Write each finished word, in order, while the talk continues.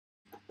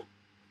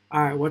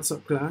Alright, what's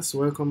up, class?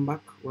 Welcome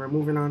back. We're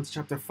moving on to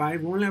chapter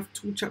 5. We only have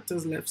two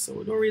chapters left, so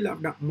we don't really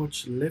have that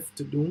much left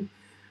to do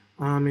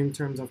in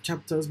terms of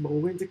chapters, but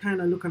we're going to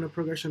kind of look on the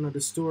progression of the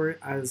story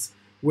as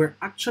we're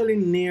actually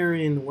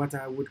nearing what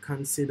I would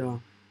consider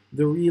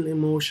the real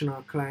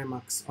emotional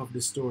climax of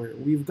the story.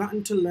 We've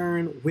gotten to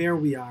learn where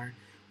we are,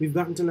 we've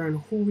gotten to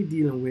learn who we're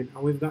dealing with,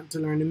 and we've gotten to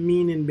learn the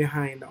meaning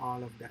behind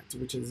all of that,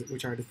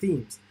 which are the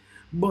themes.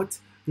 But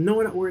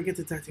now that we're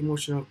getting to that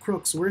emotional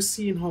crux, we're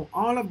seeing how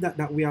all of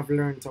that we have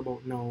learned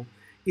about now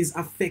is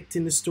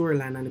affecting the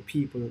storyline and the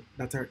people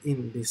that are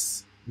in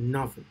this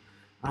novel.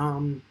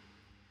 Um,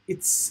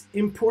 it's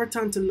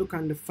important to look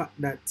on the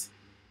fact that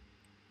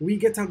we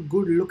get a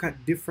good look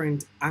at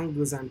different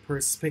angles and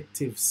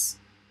perspectives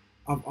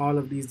of all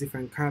of these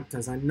different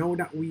characters. And now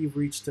that we've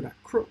reached to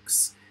that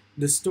crux,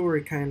 the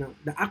story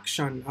the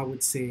action, I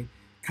would say,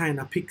 kind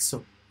of picks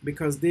up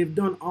because they've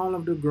done all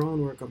of the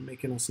groundwork of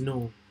making us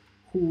know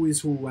who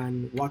is who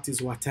and what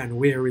is what and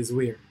where is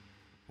where.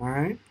 All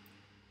right.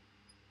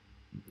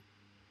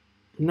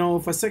 Now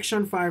for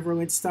section 5, we're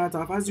going to start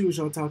off as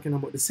usual talking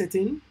about the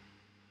setting,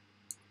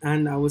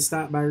 and I will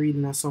start by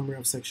reading a summary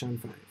of section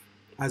 5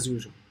 as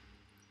usual.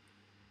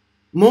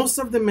 Most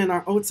of the men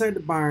are outside the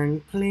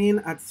barn playing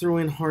at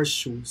throwing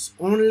horseshoes.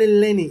 Only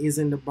Lenny is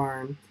in the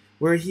barn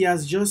where he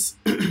has just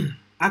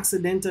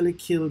accidentally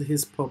killed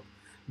his pup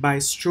by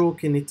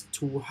stroking it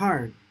too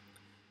hard.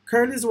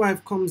 Curly's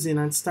wife comes in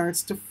and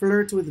starts to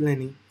flirt with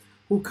Lenny,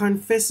 who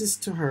confesses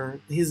to her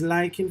his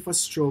liking for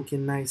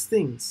stroking nice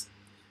things.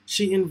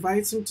 She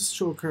invites him to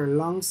stroke her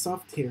long,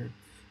 soft hair,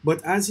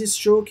 but as his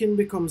stroking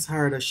becomes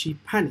harder, she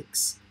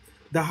panics.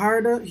 The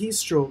harder he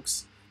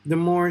strokes, the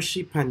more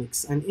she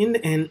panics, and in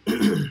the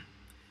end,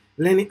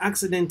 Lenny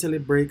accidentally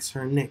breaks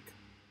her neck.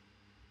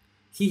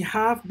 He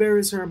half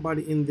buries her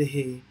body in the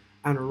hay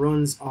and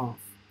runs off.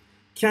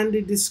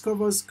 Candy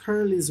discovers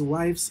Curly's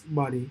wife's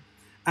body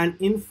and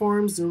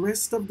informs the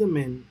rest of the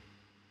men.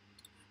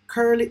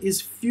 Curly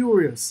is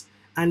furious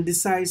and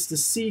decides to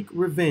seek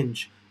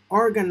revenge,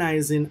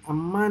 organizing a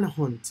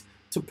manhunt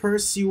to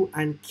pursue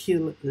and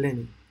kill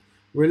Lenny.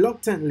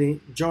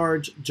 Reluctantly,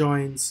 George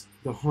joins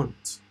the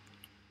hunt.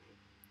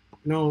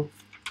 Now,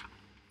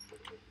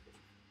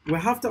 we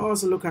have to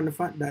also look on the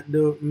fact that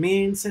the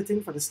main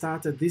setting for the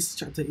start of this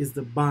chapter is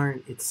the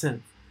barn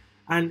itself.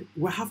 And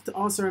we have to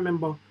also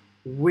remember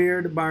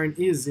where the barn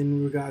is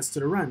in regards to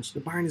the ranch. The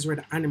barn is where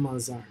the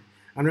animals are.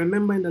 And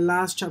remember in the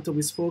last chapter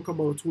we spoke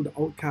about who the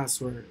outcasts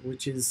were,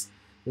 which is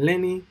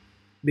Lenny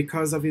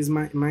because of his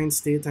mind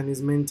state and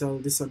his mental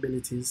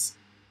disabilities,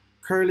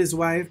 Curly's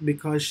wife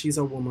because she's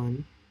a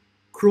woman,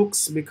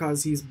 Crooks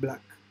because he's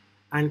black,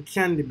 and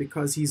Candy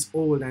because he's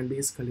old and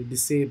basically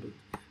disabled.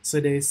 So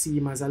they see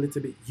him as a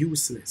little bit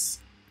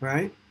useless,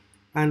 right?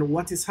 And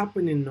what is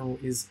happening now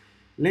is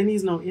Lenny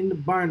is now in the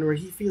barn where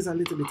he feels a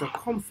little bit of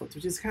comfort,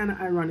 which is kind of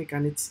ironic,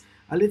 and it's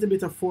a little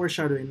bit of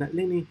foreshadowing that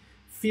Lenny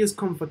feels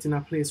comfort in a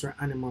place where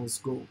animals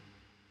go.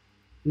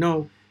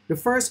 Now, the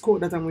first quote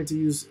that I'm going to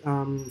use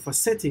for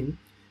setting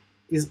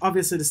is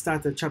obviously the start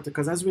of the chapter,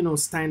 because as we know,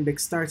 Steinbeck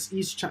starts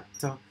each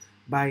chapter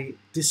by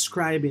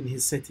describing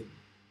his setting.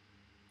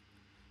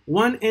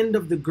 One end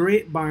of the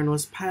great barn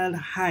was piled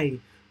high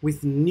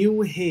with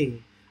new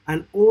hay,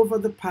 and over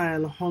the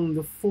pile hung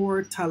the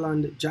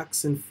 4-taloned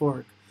Jackson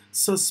fork,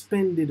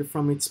 suspended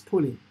from its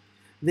pulley.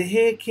 The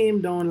hay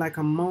came down like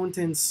a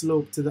mountain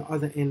slope to the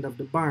other end of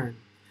the barn,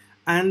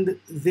 and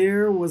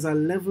there was a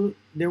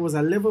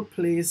level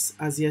place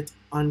as yet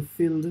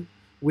unfilled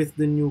with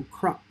the new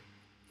crop.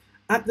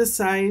 At the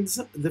sides,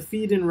 the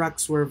feeding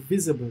racks were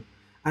visible,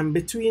 and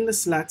between the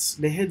slats,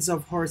 the heads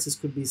of horses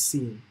could be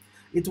seen.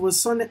 It was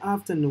Sunday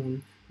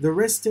afternoon. The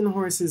resting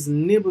horses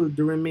nibbled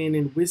the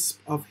remaining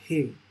wisp of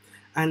hay,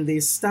 and they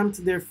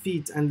stamped their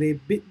feet and they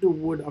bit the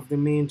wood of the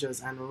mangers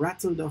and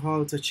rattled the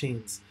halter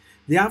chains.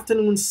 The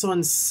afternoon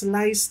sun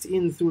sliced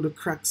in through the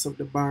cracks of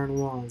the barn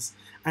walls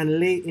and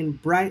lay in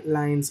bright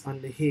lines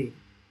on the hay.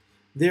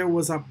 There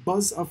was a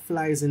buzz of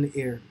flies in the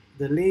air,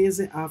 the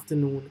lazy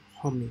afternoon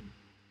humming.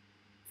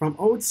 From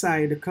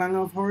outside, the clang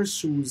of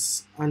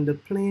horseshoes on the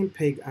plain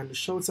peg and the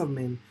shouts of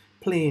men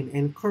playing,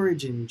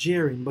 encouraging,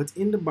 jeering, but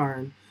in the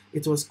barn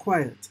it was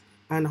quiet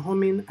and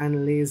humming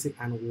and lazy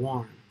and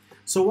warm.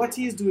 So what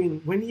he's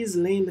doing when he's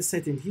laying the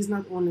setting, he's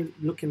not only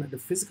looking at the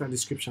physical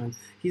description,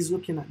 he's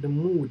looking at the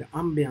mood, the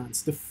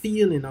ambience, the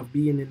feeling of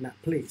being in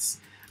that place.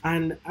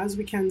 And as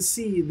we can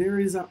see, there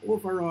is an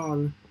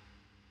overall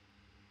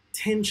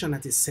tension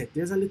that is set.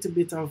 There's a little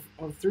bit of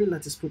thrill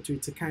that is put to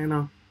it to kind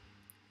of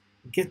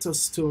get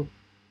us to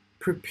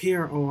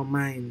prepare our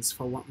minds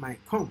for what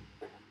might come.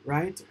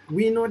 Right?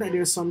 We know that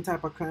there's some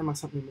type of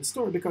climax happening in the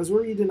story because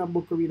we're reading a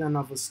book or reading a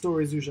novel.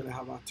 Stories usually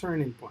have a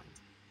turning point.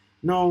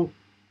 Now,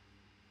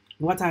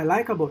 what I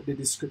like about the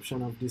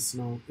description of this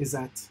now is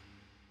that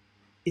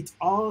it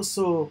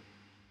also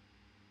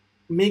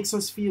makes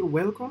us feel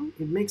welcome.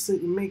 It makes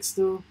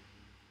the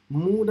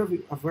mood of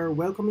it a very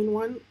welcoming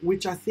one,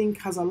 which I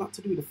think has a lot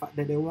to do with the fact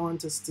that they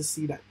want us to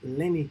see that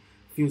Lenny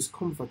feels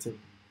comfortable.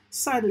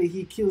 Sadly,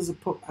 he kills the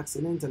pup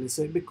accidentally,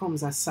 so it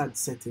becomes a sad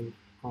setting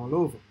all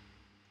over.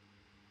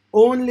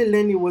 Only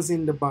Lenny was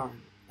in the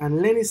barn,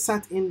 and Lenny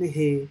sat in the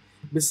hay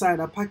beside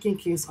a packing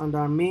case under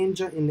a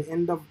manger in the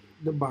end of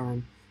the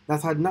barn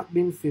that had not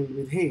been filled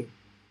with hay.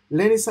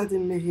 Lenny sat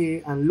in the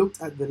hay and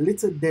looked at the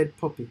little dead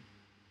puppy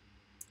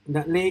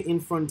that lay in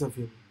front of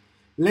him.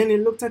 Lenny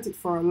looked at it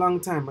for a long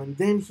time, and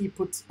then he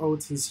put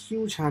out his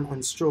huge hand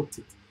and stroked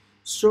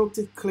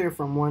it clear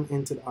from one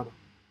end to the other.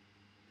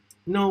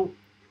 Now,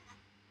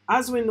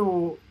 as we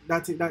know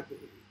that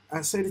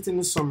I said it in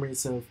the summary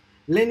itself,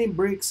 Lenny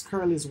breaks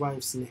Curly's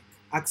wife's neck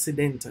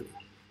accidentally,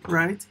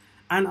 right?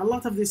 And a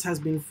lot of this has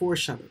been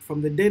foreshadowed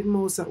from the dead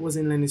mouse that was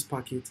in Lenny's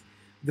pocket,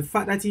 the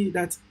fact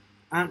that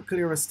Aunt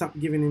Clara stopped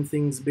giving him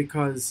things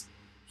because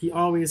he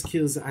always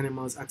kills the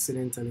animals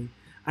accidentally,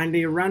 and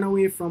they ran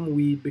away from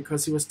Weed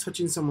because he was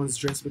touching someone's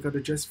dress because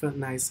the dress felt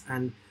nice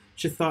and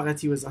she thought that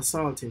he was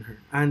assaulting her.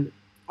 And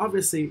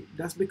obviously,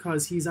 that's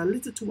because he's a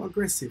little too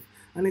aggressive,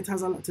 and it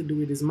has a lot to do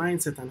with his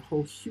mindset and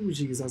how huge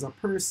he is as a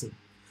person.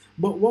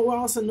 But what we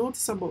also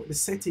notice about the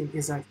setting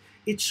is that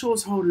it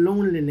shows how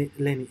lonely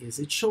Lenny is.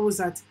 It shows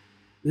that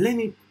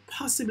Lenny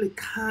possibly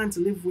can't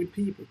live with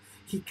people.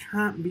 He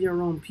can't be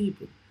around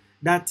people.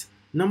 That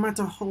no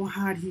matter how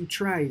hard he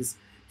tries,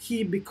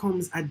 he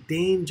becomes a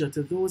danger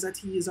to those that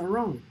he is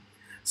around.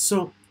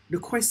 So the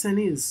question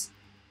is,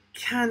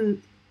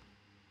 can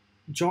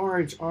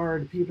George or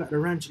the people at the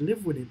ranch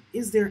live with him?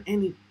 Is there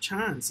any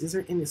chance? Is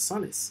there any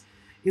solace?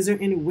 Is there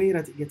any way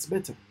that it gets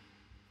better?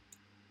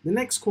 The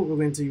next quote we're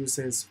going to use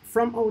says,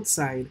 "From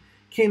outside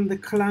came the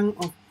clang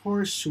of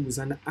horseshoes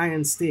and the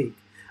iron stake,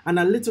 and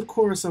a little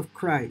chorus of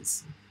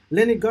cries.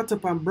 Lenny got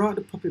up and brought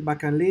the puppy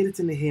back and laid it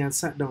in the hay and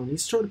sat down. He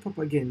stroked the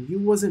puppy again. You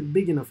wasn't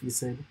big enough, he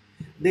said.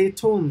 They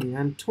told me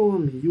and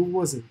told me you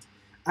wasn't.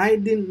 I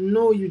didn't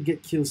know you'd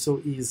get killed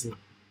so easy."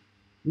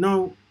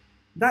 Now,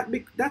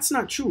 that's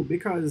not true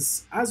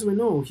because, as we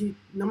know,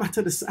 no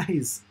matter the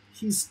size,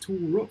 he's too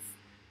rough.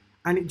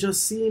 And it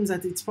just seems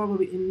that it's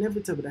probably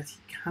inevitable that he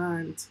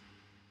can't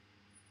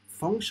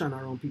function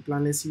around people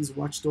unless he's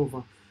watched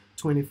over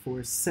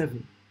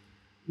 24/7.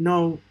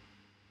 Now,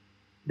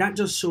 that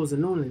just shows the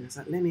loneliness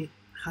that Lenny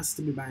has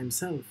to be by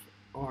himself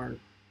or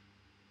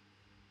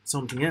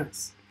something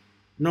else.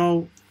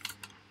 Now,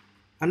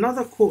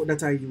 another quote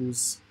that I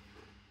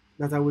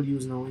will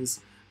use now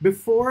is,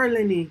 before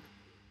Lenny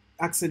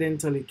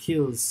accidentally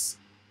kills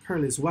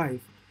Curly's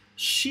wife,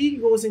 she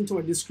goes into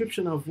a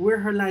description of where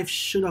her life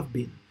should have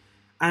been.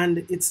 And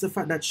it's the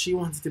fact that she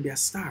wanted to be a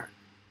star.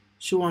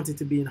 She wanted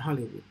to be in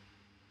Hollywood.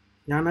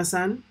 You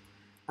understand?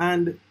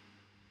 And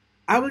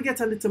I will get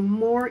a little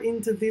more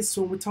into this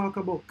when we talk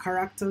about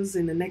characters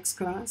in the next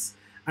class.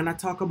 And I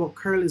talk about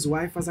Curly's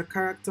wife as a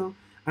character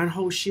and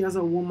how she as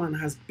a woman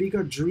has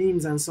bigger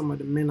dreams than some of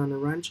the men on the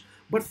ranch.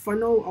 But for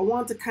now, I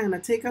want to kind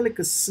of take a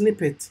little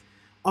snippet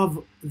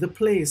of the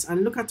place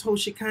and look at how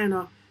she kind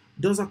of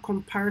does a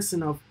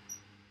comparison of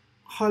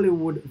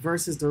Hollywood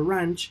versus the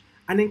ranch,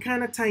 and then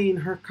kind of tie in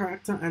her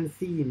character and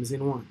themes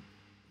in one.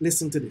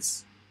 Listen to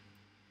this.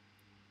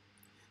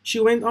 She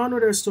went on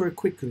with her story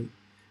quickly,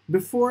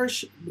 before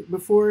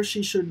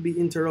she should be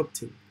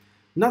interrupted.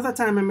 Another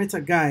time I met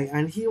a guy,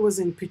 and he was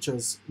in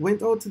pictures.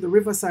 Went out to the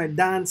Riverside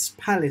Dance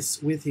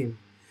Palace with him.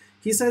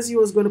 He says he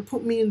was going to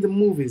put me in the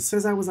movies,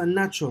 says I was a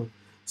natural.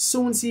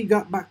 Soon as he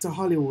got back to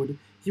Hollywood,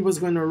 he was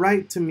going to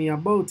write to me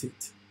about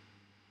it.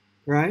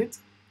 Right?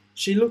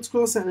 She looked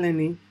close at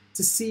Lenny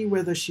to see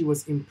whether she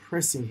was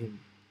impressing him.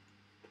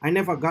 I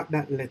never got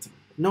that letter.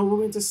 No, we're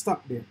going to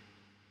stop there.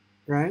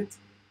 Right?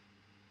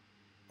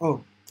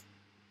 Oh.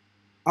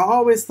 I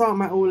always thought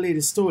my old lady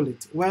stole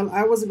it. Well,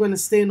 I wasn't going to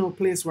stay in no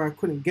place where I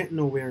couldn't get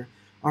nowhere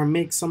or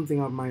make something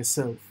of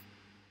myself,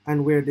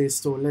 and where they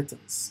stole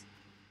letters.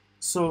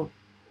 So,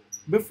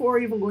 before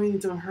even going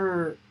into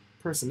her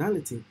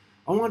personality,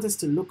 I want us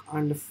to look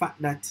on the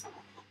fact that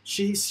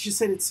she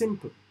said it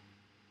simple.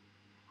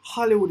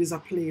 Hollywood is a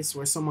place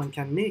where someone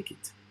can make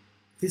it.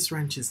 This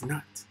ranch is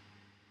not.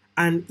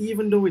 And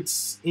even though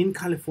it's in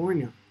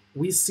California,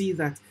 we see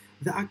that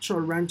the actual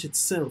ranch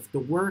itself, the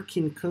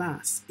working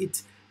class,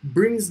 it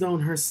brings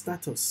down her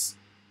status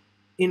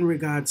in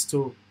regards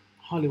to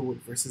Hollywood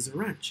versus a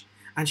ranch.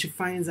 And she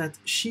finds that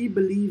she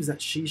believes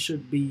that she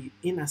should be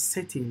in a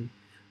setting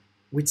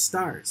with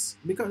stars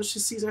because she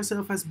sees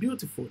herself as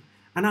beautiful.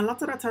 And a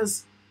lot of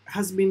that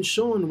has been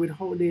shown with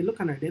how they look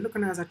on her. They look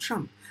on her as a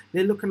tramp.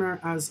 They look on her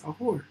as a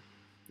whore,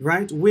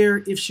 right? Where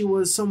if she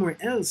was somewhere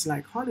else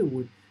like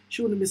Hollywood,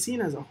 she wouldn't be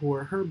seen as a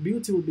whore. Her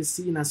beauty would be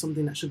seen as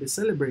something that should be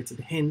celebrated.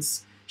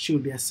 Hence, she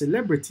would be a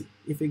celebrity,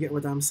 if you get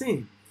what I'm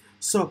saying.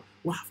 So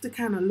we'll have to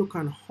kind of look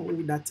on how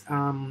that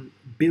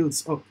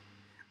builds up.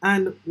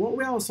 And what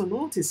we also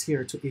notice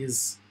here too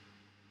is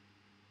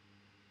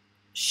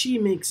she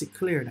makes it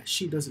clear that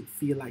she doesn't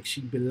feel like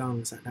she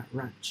belongs at that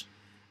ranch.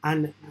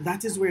 And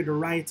that is where the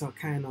writer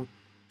kind of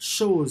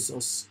shows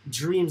us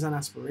dreams and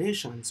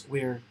aspirations,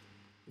 where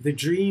the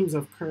dreams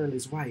of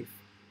Curly's wife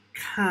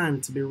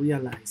can't be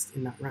realized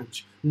in that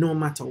ranch, no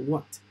matter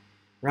what.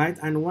 Right?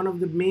 And one of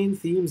the main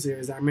themes there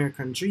is the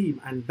American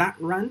dream. And that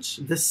ranch,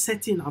 the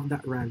setting of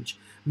that ranch,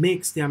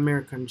 makes the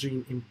American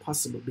dream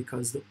impossible,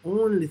 because the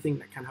only thing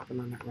that can happen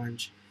on that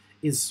ranch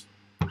is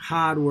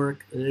hard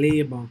work,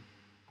 labor,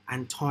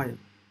 and toil.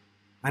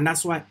 And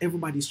that's why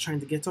everybody's trying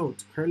to get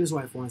out. Curly's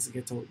wife wants to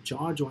get out.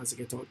 George wants to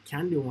get out.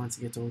 Candy wants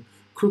to get out.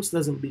 Crooks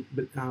doesn't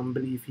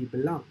believe he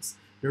belongs.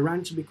 The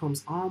ranch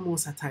becomes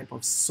almost a type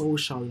of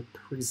social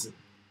prison.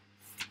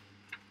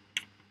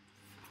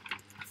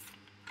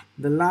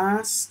 The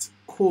last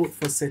quote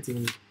for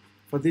setting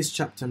for this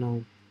chapter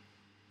now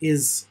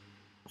is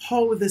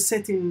how the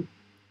setting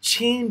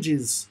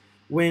changes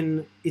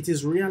when it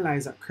is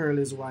realized that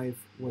Curly's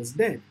wife was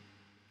dead,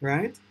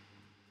 right?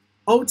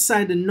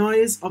 Outside, the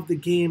noise of the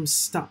game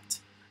stopped.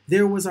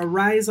 There was a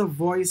rise of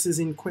voices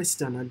in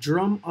question, a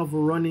drum of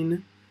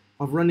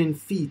running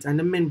feet, and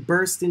the men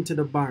burst into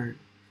the barn.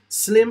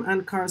 Slim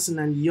and Carson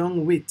and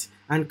Young Wit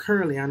and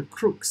Curly and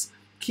Crooks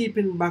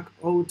keeping back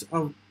out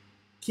of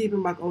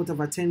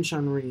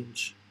attention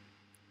range.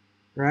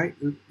 Right?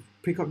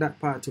 Pick up that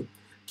part too.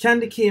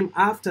 Candy came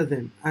after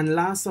them, and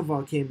last of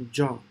all came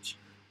George.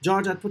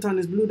 George had put on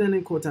his blue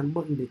denim coat and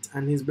buttoned it,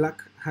 and his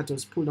black hat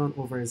was pulled on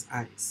over his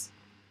eyes.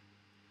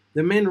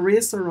 The men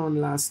raced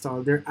around last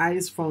stall. Their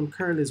eyes found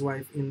Curly's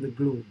wife in the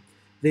gloom.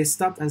 They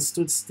stopped and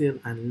stood still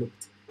and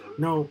looked.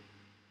 Now,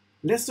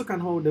 let's look at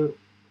how the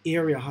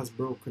area has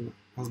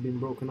been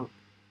broken up.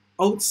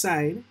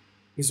 Outside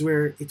is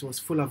where it was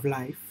full of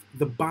life.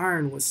 The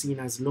barn was seen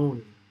as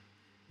lonely.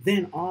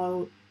 Then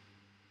all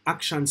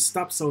action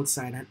stops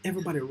outside and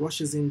everybody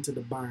rushes into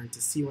the barn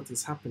to see what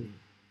is happening,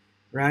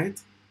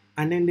 right?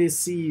 And then they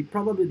see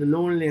probably the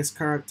loneliest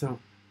character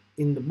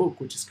in the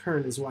book, which is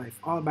Curly's wife,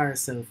 all by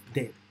herself,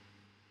 dead.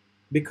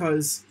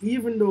 Because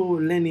even though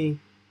Lenny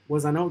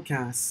was an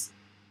outcast,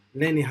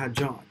 Lenny had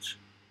George.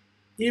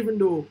 Even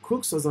though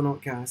Crooks was an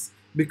outcast,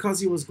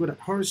 because he was good at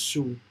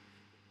horseshoe,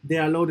 they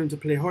allowed him to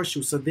play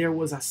horseshoe, so there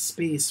was a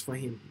space for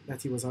him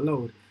that he was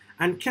allowed.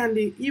 And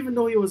Candy, even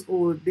though he was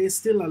old, they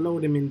still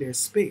allowed him in their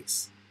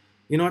space.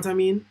 You know what I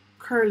mean?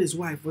 Curly's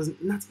wife was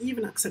not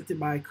even accepted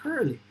by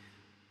Curly.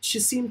 She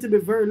seemed to be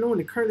very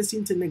lonely. Curly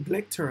seemed to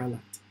neglect her a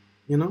lot,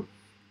 you know?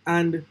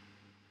 And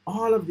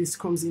all of this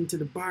comes into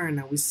the barn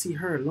and we see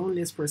her,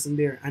 loneliest person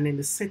there, and then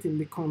the setting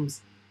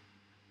becomes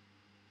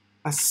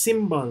a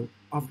symbol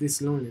of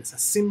this loneliness, a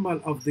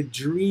symbol of the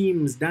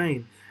dreams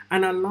dying.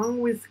 And along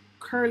with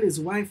Curly's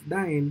wife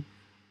dying,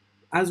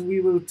 as we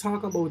will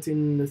talk about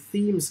in the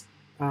themes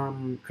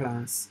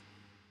class,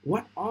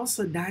 what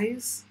also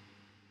dies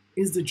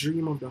is the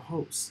dream of the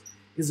house,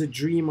 is a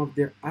dream of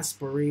their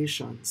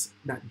aspirations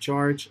that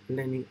George,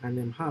 Lenny, and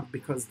them have,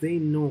 because they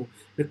know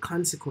the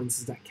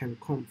consequences that can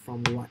come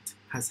from what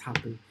has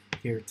happened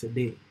here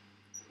today.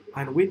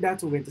 And with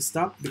that, we're going to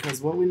stop,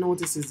 because what we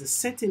notice is the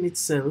setting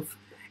itself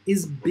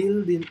is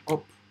building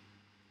up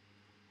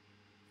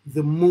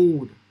the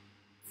mood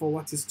for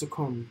what is to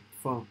come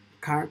for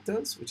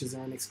characters, which is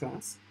our next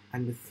class,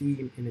 and the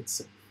theme in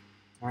itself.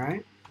 All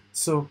right?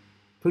 So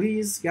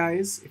please,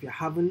 guys, if you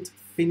haven't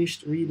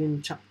finished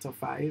reading chapter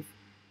 5,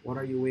 what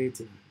are you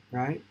waiting on,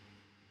 right?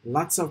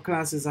 Lots of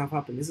classes have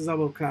happened. This is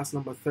about class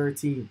number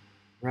 13,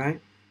 right?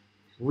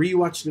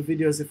 Rewatch the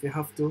videos if you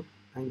have to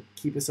and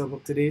keep yourself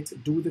up to date.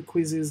 Do the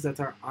quizzes that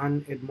are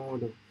on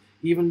Edmodo.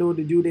 Even though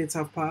the due dates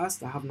have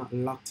passed, I have not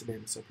locked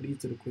them, so please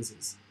do the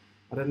quizzes.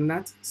 Other than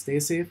that, stay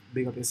safe,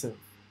 big up yourself.